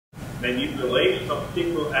manipulation of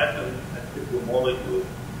single atoms and single molecules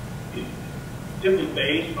is simply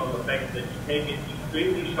based on the fact that you take an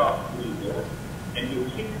extremely sharp needle and you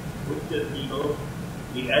kick with the needle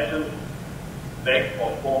the atom back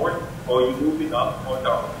or forth, or you move it up or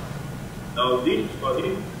down. Now for this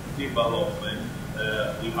development,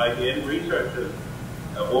 the IBM researchers,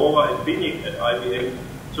 Rohrer and Binnig at IBM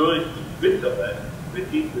Zurich in Switzerland,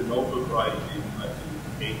 received the Nobel Prize in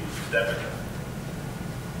 1987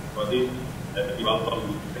 for this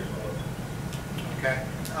development of technology. Okay.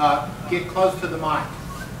 Get close to the mic.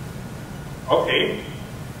 Okay.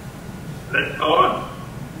 Let's go on.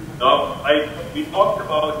 Now, we talked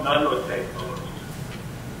about nanotechnology.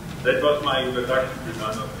 That was my introduction to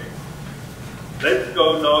nanotechnology. Let's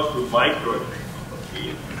go now to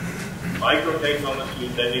microtechnology. Microtechnology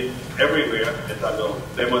that is everywhere, as I will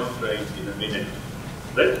demonstrate in a minute.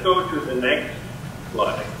 Let's go to the next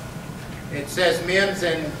slide. It says MEMS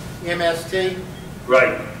and MST.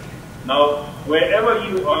 Right. Now, wherever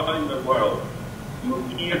you are in the world, you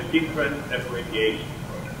hear different abbreviations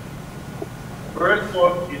for it. First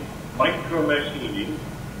one is micromachining.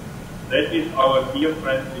 That is our dear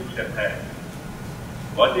friends in Japan.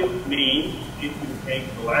 What it means is you take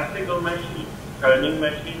classical machines, turning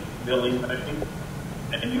machines, milling machines,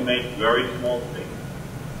 and you make very small things.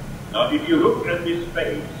 Now, if you look at this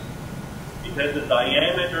space, it has a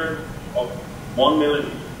diameter of 1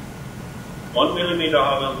 millimeter. 1 millimeter,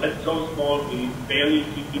 however, that's so small we barely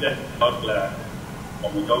see that it's not glass,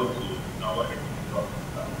 or we don't see it in our glass,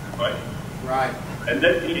 right? Right. And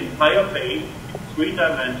that's the entire face. It's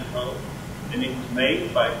three-dimensional, and it's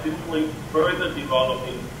made by simply further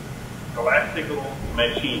developing classical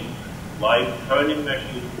machines, like turning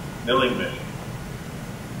machines, milling machines.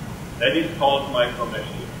 That is called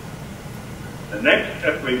micromachining. The next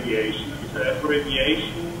abbreviation is an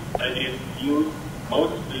abbreviation that is used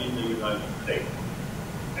mostly in the United States,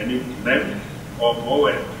 and it's MEMS or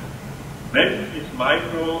MOEMS. MEMS is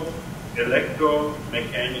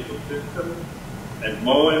Micro-Electro-Mechanical Systems, and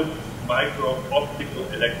MOEMS is Micro-Optical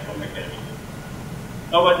Electromechanical.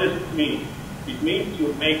 Now, what does it mean? It means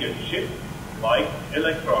you make a chip like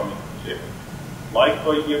electronic chip, like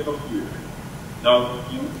for your computer. Now,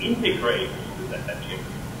 you integrate into that chip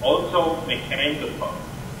also mechanical parts.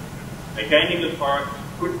 Mechanical parts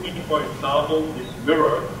could be, for example, this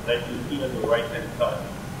mirror that you see on the right-hand side,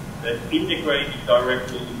 that's integrated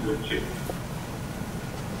directly into a chip.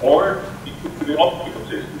 Or it could be optical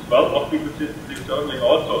systems. Well, optical systems is certainly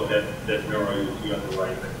also that mirror you see on the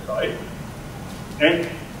right-hand side. And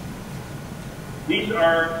these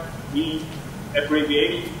are the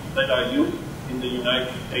abbreviations that are used in the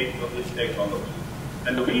United States for this technology.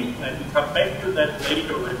 And the reason, and we come back to that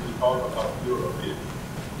later when we talk about Europe, is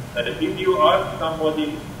that if you ask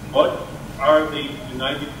somebody what are the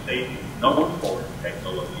United States known for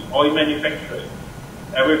technology or in manufacturing,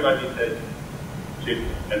 everybody says chips,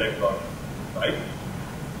 electronics, right?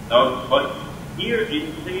 Now, what here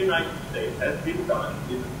in the United States has been done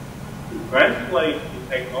is to translate the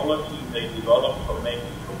technology they developed for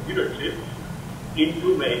making computer chips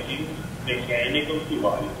into making mechanical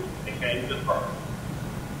devices, mechanical parts.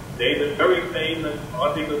 There's a very famous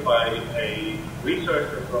article by a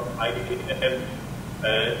researcher from IBM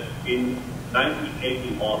in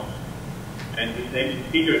 1981, and his name is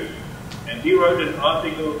Peterson. And he wrote an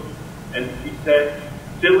article, and he said,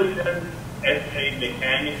 silicon as a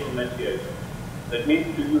mechanical material. That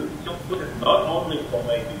means to use silicon not only for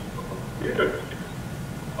making computer chips,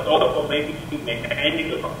 but also for making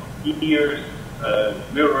mechanical parts, ears,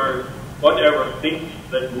 mirrors, whatever, things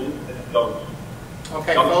that move and don't.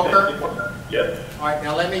 Okay, Volker. Yes. All right,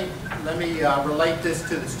 now let me relate this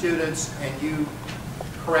to the students, and you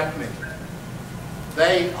correct me.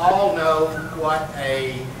 They all know what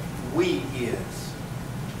a Wii is.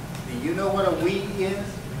 Do you know what a Wii is?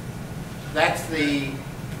 That's the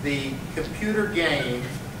computer game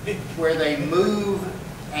where they move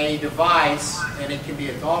a device, and it can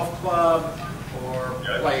be a golf club or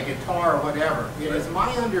play a guitar or whatever. It is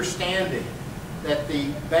my understanding that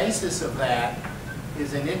the basis of that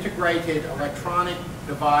is an integrated electronic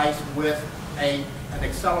device with an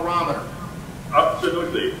accelerometer.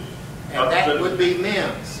 Absolutely. And that would be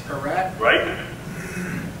MEMS, correct? Right.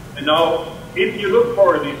 And now, if you look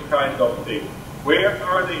for these kinds of things, where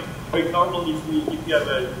are they? For example, if you have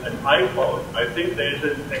an iPhone, I think there's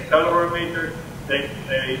an accelerometer that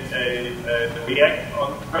reacts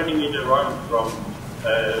on turning it around from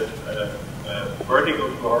vertical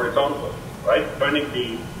to horizontal, right? Turning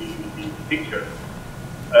the picture.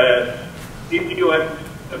 If you have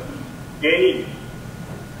gain,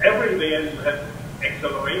 everywhere you have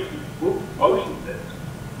acceleration, motion sensors.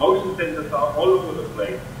 Motion sensors are all over the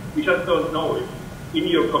place. We just don't know it. In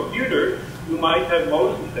your computer, you might have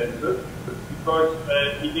motion sensors because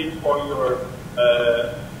it is for your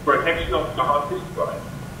protection of the hard disk drive.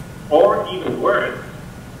 Or even worse,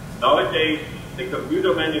 nowadays the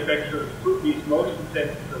computer manufacturers put these motion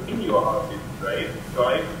sensors in your hard disk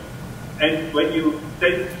drive, and when you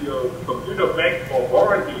send your computer back for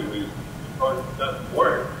warranty reasons because it doesn't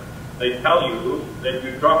work, they tell you that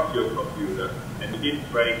you dropped your computer and it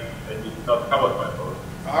didn't break and it's not covered by warranty.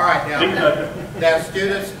 All right, now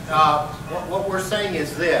students, what we're saying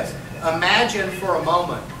is this. Imagine for a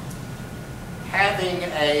moment having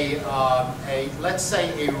let's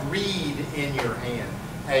say a reed in your hand,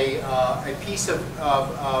 a piece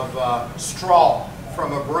of straw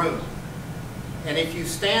from a broom. And if you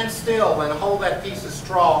stand still and hold that piece of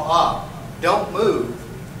straw up, don't move,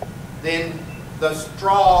 then the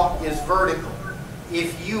straw is vertical.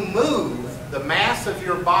 If you move, the mass of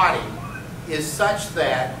your body is such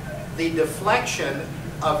that the deflection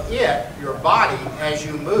of your body, as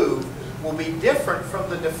you move, will be different from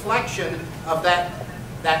the deflection of that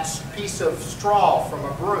piece of straw from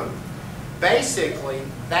a broom. Basically,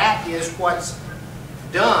 that is what's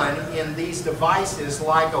done in these devices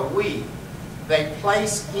like a Wii. They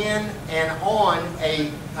place in and on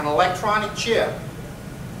an electronic chip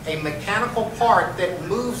a mechanical part that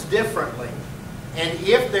moves differently. And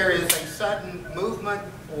if there is a sudden movement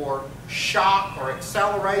or shock or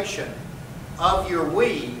acceleration of your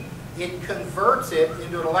Wii, it converts it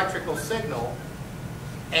into an electrical signal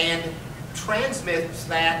and transmits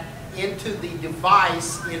that into the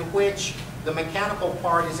device in which the mechanical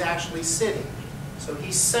part is actually sitting. So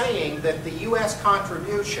he's saying that the U.S.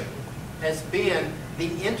 contribution has been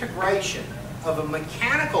the integration of a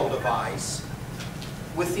mechanical device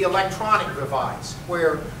with the electronic device,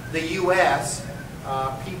 where the U.S.,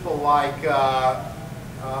 people like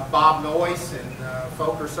Bob Noyce, and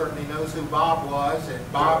Volker certainly knows who Bob was,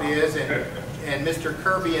 and Bob is, and Mr.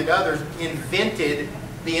 Kirby and others invented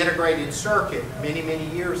the integrated circuit many, many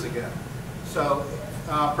years ago. So,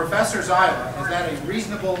 Professor Saile, is that a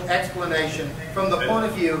reasonable explanation from the point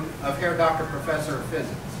of view of Herr Dr. Professor of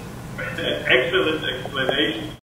Physics? Excellent explanation.